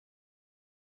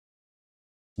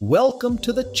Welcome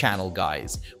to the channel,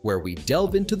 guys, where we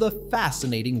delve into the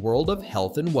fascinating world of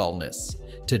health and wellness.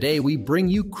 Today, we bring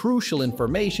you crucial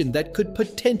information that could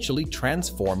potentially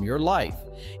transform your life.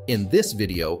 In this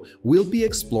video, we'll be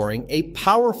exploring a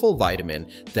powerful vitamin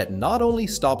that not only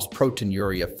stops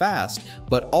proteinuria fast,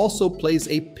 but also plays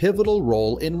a pivotal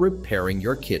role in repairing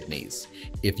your kidneys.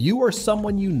 If you or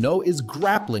someone you know is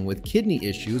grappling with kidney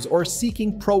issues or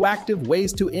seeking proactive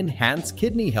ways to enhance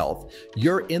kidney health,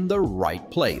 you're in the right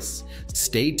place.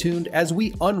 Stay tuned as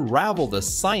we unravel the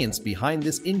science behind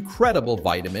this incredible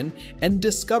vitamin and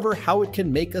discover how it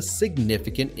can make a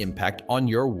significant impact on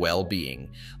your well-being.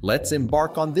 Let's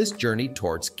embark on this journey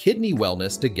towards kidney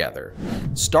wellness together.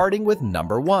 Starting with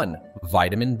number 1,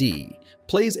 vitamin D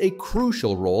plays a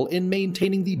crucial role in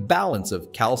maintaining the balance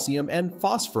of calcium and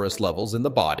phosphorus levels in the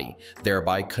body,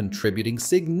 thereby contributing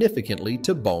significantly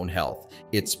to bone health.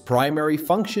 Its primary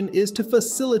function is to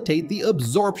facilitate the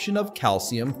absorption of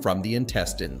calcium from the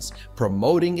intestines,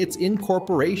 promoting its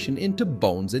incorporation into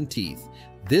bones and teeth.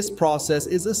 This process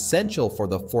is essential for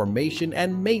the formation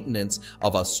and maintenance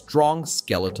of a strong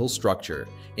skeletal structure.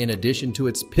 In addition to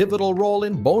its pivotal role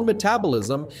in bone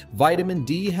metabolism, vitamin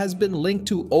D has been linked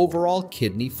to overall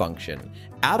kidney function.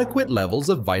 Adequate levels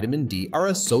of vitamin D are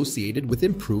associated with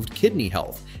improved kidney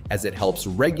health, as it helps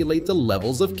regulate the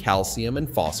levels of calcium and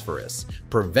phosphorus,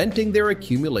 preventing their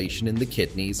accumulation in the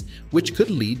kidneys, which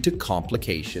could lead to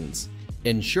complications.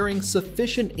 Ensuring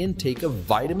sufficient intake of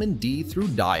vitamin D through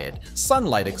diet,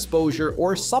 sunlight exposure,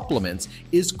 or supplements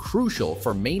is crucial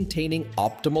for maintaining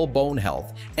optimal bone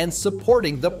health and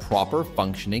supporting the proper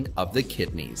functioning of the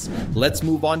kidneys. Let's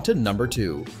move on to number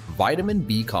 2, vitamin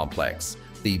B complex.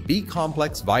 The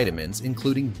B-complex vitamins,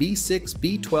 including B6,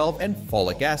 B12, and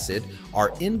folic acid,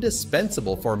 are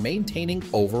indispensable for maintaining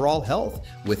overall health,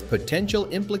 with potential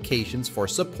implications for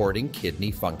supporting kidney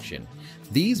function.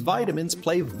 These vitamins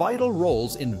play vital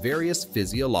roles in various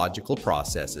physiological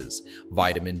processes.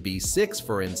 Vitamin B6,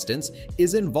 for instance,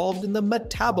 is involved in the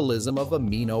metabolism of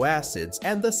amino acids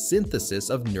and the synthesis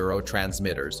of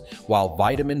neurotransmitters, while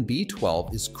vitamin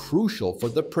B12 is crucial for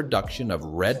the production of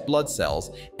red blood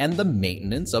cells and the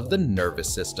maintenance of the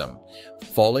nervous system.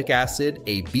 Folic acid,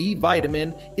 a B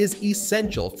vitamin, is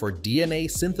essential for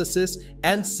DNA synthesis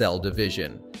and cell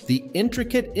division. The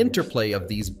intricate interplay of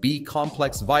these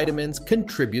B-complex vitamins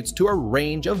contributes to a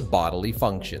range of bodily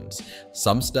functions.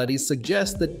 Some studies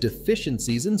suggest that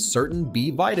deficiencies in certain B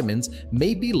vitamins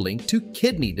may be linked to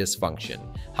kidney dysfunction.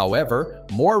 However,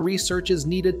 more research is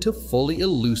needed to fully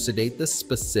elucidate the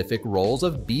specific roles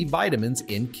of B vitamins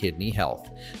in kidney health.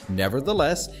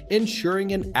 Nevertheless,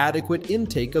 ensuring an adequate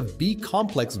intake of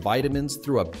B-complex vitamins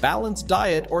through a balanced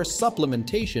diet or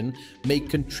supplementation may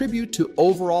contribute to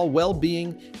overall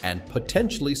well-being and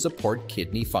potentially support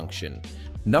kidney function.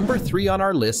 Number 3 on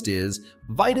our list is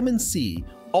vitamin C,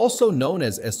 also known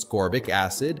as ascorbic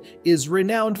acid, is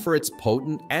renowned for its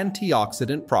potent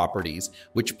antioxidant properties,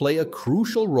 which play a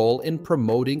crucial role in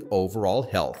promoting overall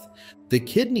health. The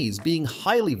kidneys, being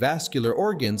highly vascular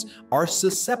organs, are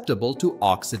susceptible to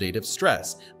oxidative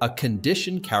stress, a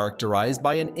condition characterized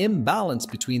by an imbalance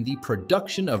between the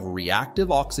production of reactive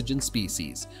oxygen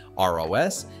species,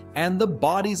 ROS, and the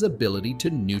body's ability to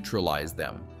neutralize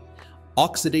them.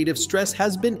 Oxidative stress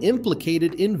has been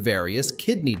implicated in various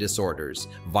kidney disorders.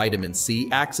 Vitamin C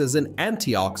acts as an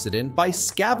antioxidant by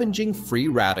scavenging free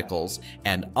radicals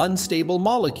and unstable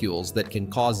molecules that can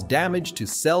cause damage to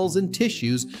cells and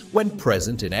tissues when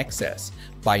present in excess.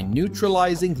 By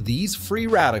neutralizing these free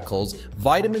radicals,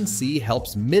 vitamin C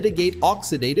helps mitigate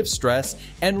oxidative stress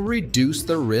and reduce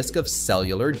the risk of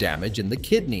cellular damage in the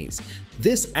kidneys.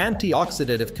 This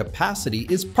antioxidative capacity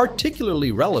is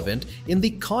particularly relevant in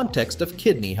the context of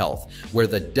kidney health, where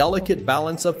the delicate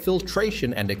balance of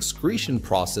filtration and excretion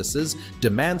processes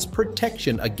demands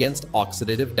protection against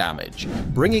oxidative damage.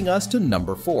 Bringing us to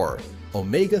number 4.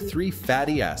 Omega-3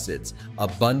 fatty acids,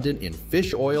 abundant in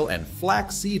fish oil and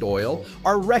flaxseed oil,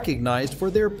 are recognized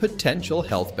for their potential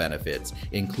health benefits,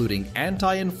 including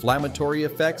anti-inflammatory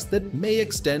effects that may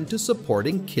extend to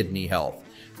supporting kidney health.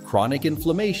 Chronic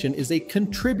inflammation is a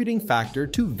contributing factor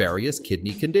to various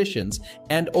kidney conditions,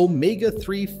 and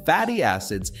omega-3 fatty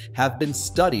acids have been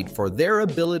studied for their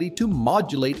ability to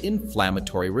modulate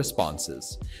inflammatory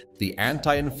responses. The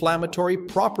anti-inflammatory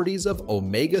properties of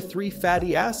omega-3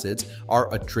 fatty acids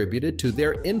are attributed to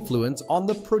their influence on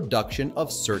the production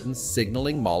of certain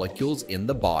signaling molecules in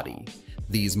the body.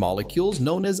 These molecules,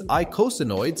 known as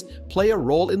eicosanoids, play a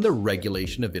role in the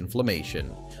regulation of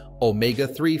inflammation.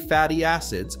 Omega-3 fatty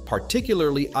acids,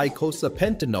 particularly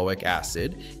eicosapentaenoic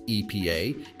acid,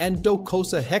 EPA, and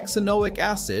docosahexaenoic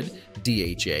acid,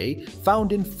 DHA,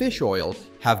 found in fish oil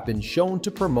have been shown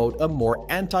to promote a more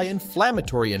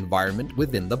anti-inflammatory environment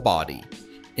within the body.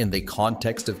 In the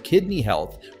context of kidney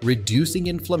health, reducing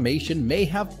inflammation may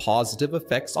have positive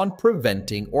effects on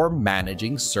preventing or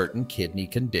managing certain kidney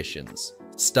conditions.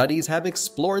 Studies have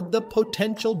explored the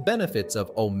potential benefits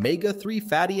of omega-3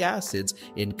 fatty acids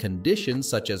in conditions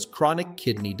such as chronic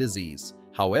kidney disease.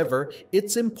 However,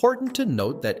 it's important to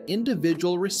note that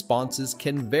individual responses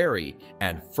can vary,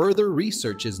 and further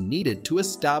research is needed to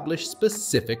establish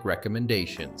specific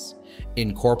recommendations.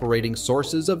 Incorporating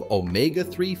sources of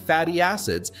omega-3 fatty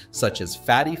acids, such as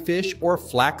fatty fish or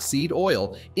flaxseed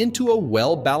oil, into a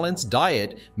well-balanced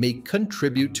diet may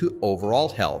contribute to overall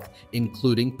health,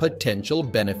 including potential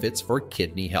benefits for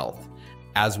kidney health.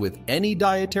 As with any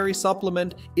dietary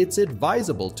supplement, it's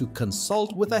advisable to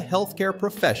consult with a healthcare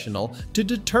professional to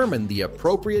determine the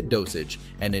appropriate dosage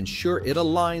and ensure it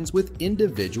aligns with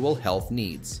individual health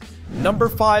needs. Number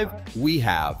 5, we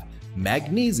have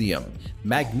magnesium.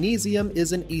 Magnesium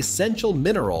is an essential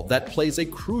mineral that plays a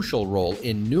crucial role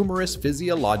in numerous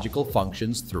physiological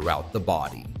functions throughout the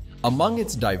body. Among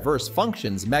its diverse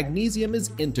functions, magnesium is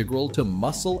integral to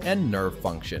muscle and nerve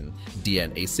function,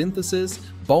 DNA synthesis,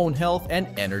 bone health, and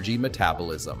energy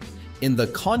metabolism. In the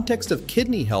context of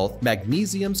kidney health,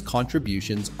 magnesium's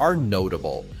contributions are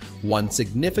notable. One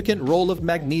significant role of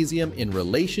magnesium in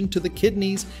relation to the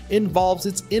kidneys involves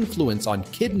its influence on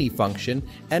kidney function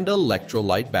and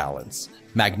electrolyte balance.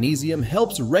 Magnesium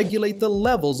helps regulate the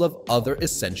levels of other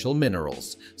essential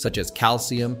minerals, such as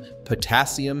calcium,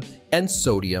 potassium, and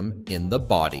sodium in the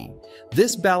body.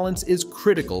 This balance is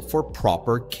critical for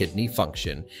proper kidney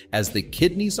function, as the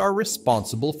kidneys are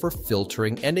responsible for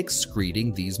filtering and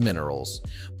excreting these minerals.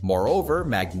 Moreover,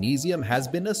 magnesium has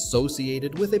been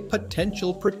associated with a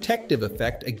potential protective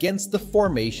effect against the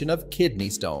formation of kidney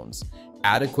stones.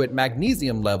 Adequate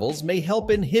magnesium levels may help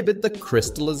inhibit the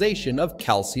crystallization of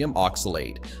calcium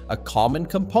oxalate, a common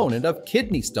component of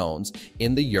kidney stones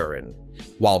in the urine.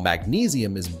 While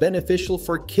magnesium is beneficial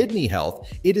for kidney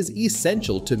health, it is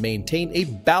essential to maintain a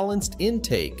balanced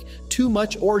intake. Too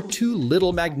much or too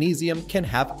little magnesium can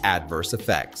have adverse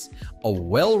effects. A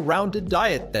well-rounded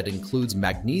diet that includes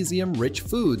magnesium-rich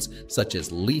foods such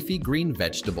as leafy green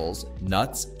vegetables,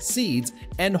 nuts, seeds,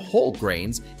 and whole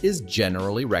grains is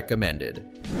generally recommended.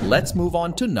 Let's move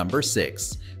on to number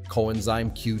 6,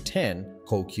 Coenzyme Q10.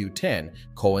 CoQ10,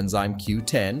 Coenzyme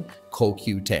Q10,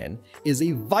 CoQ10 is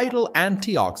a vital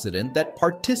antioxidant that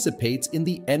participates in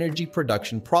the energy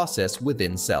production process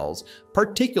within cells,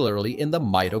 particularly in the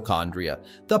mitochondria,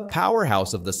 the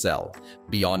powerhouse of the cell.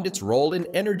 Beyond its role in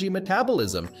energy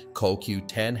metabolism,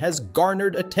 CoQ10 has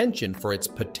garnered attention for its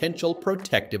potential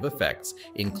protective effects,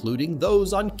 including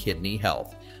those on kidney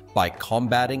health. By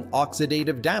combating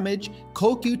oxidative damage,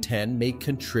 CoQ10 may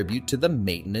contribute to the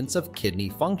maintenance of kidney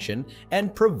function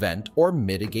and prevent or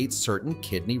mitigate certain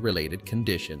kidney-related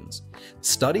conditions.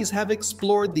 Studies have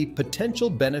explored the potential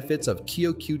benefits of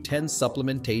CoQ10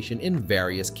 supplementation in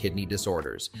various kidney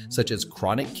disorders, such as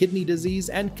chronic kidney disease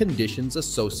and conditions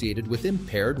associated with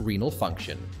impaired renal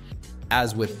function.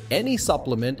 As with any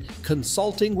supplement,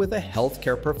 consulting with a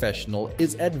healthcare professional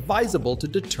is advisable to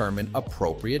determine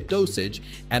appropriate dosage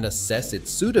and assess its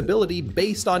suitability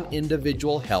based on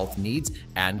individual health needs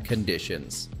and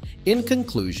conditions. In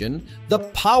conclusion, the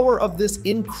power of this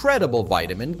incredible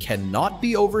vitamin cannot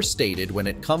be overstated when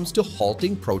it comes to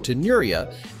halting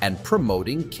proteinuria and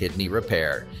promoting kidney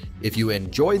repair. If you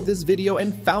enjoyed this video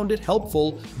and found it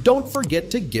helpful, don't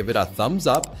forget to give it a thumbs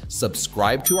up,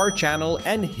 subscribe to our channel,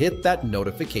 and hit that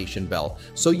notification bell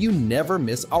so you never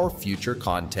miss our future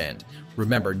content.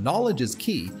 Remember, knowledge is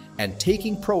key, and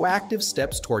taking proactive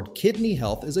steps toward kidney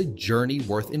health is a journey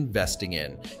worth investing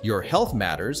in. Your health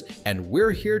matters, and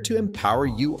we're here to empower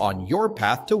you on your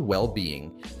path to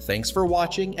well-being. Thanks for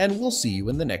watching, and we'll see you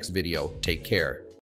in the next video. Take care.